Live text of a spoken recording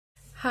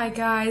Hi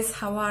guys,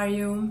 how are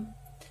you?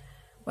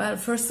 Well,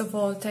 first of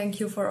all, thank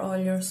you for all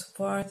your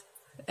support,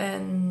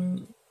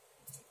 and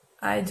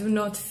I do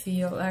not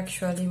feel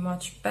actually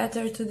much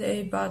better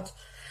today, but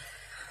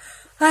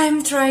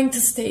I'm trying to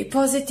stay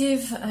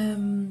positive.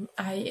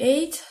 I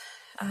ate.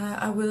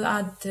 I will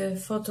add the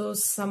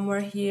photos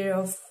somewhere here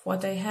of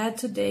what I had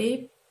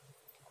today,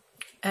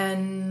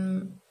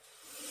 and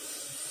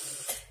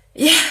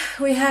yeah,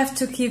 we have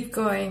to keep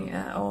going,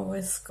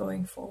 always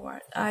going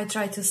forward. I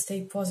try to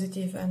stay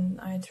positive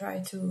and I try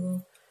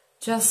to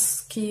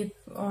just keep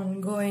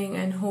on going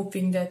and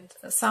hoping that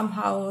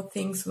somehow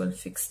things will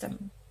fix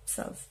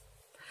themselves.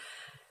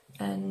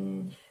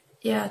 And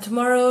yeah,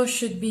 tomorrow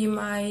should be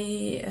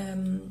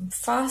my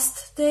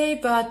fast day,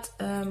 but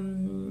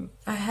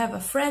I have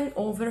a friend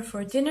over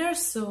for dinner,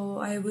 so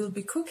I will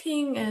be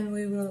cooking and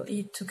we will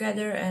eat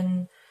together.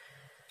 And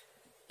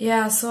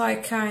yeah, so I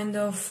kind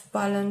of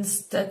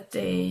balanced that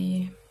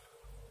day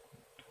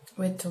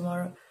with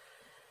tomorrow.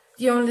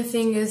 The only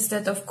thing is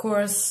that, of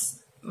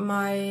course,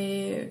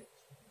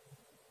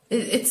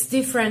 it's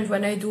different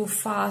when I do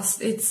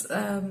fast. It's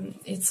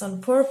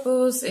on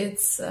purpose.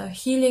 It's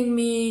healing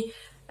me.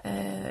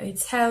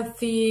 It's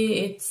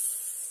healthy.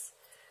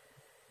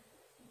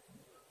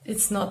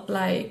 It's not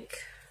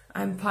like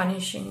I'm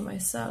punishing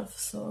myself.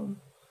 So.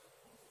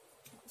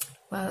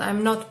 Well,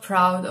 I'm not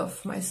proud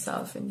of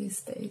myself in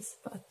these days,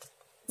 but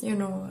you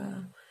know,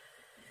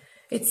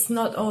 it's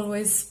not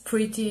always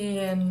pretty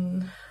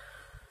and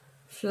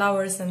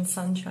flowers and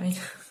sunshine.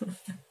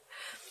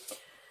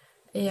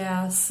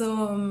 Yeah,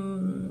 so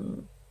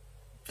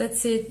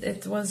that's it.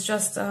 It was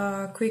just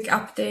a quick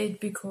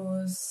update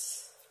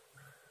because,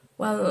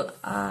 well,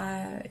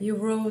 you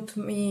wrote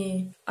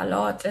me a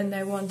lot and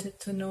I wanted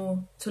to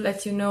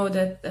let you know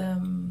that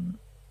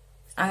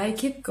I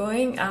keep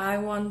going. I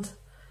won't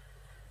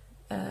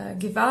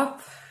give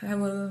up. I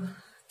will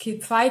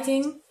keep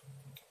fighting.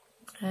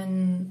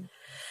 And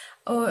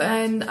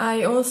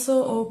I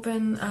also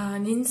open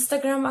an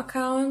Instagram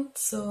account,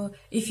 so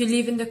if you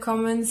leave in the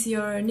comments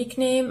your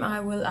nickname, I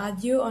will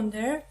add you on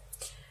there,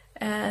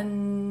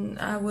 and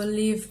I will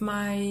leave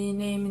my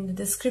name in the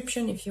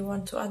description if you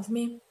want to add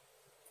me.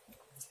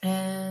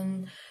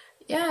 And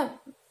yeah,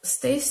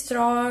 stay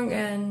strong,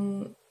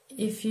 and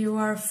if you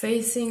are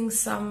facing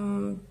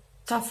some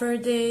tougher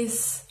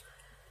days,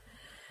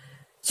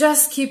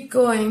 just keep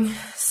going,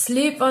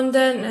 sleep on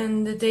them,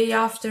 and the day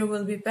after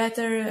will be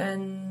better.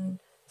 And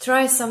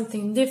try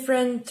something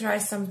different, try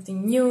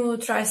something new,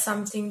 try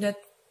something that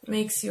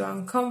makes you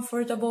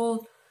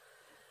uncomfortable.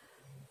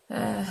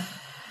 Yeah,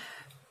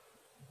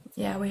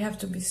 we have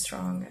to be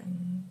strong,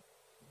 and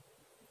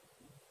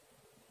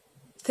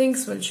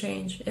things will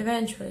change.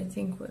 Eventually,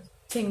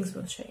 things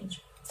will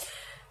change.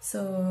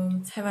 So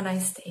have a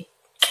nice day.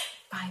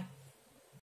 Bye.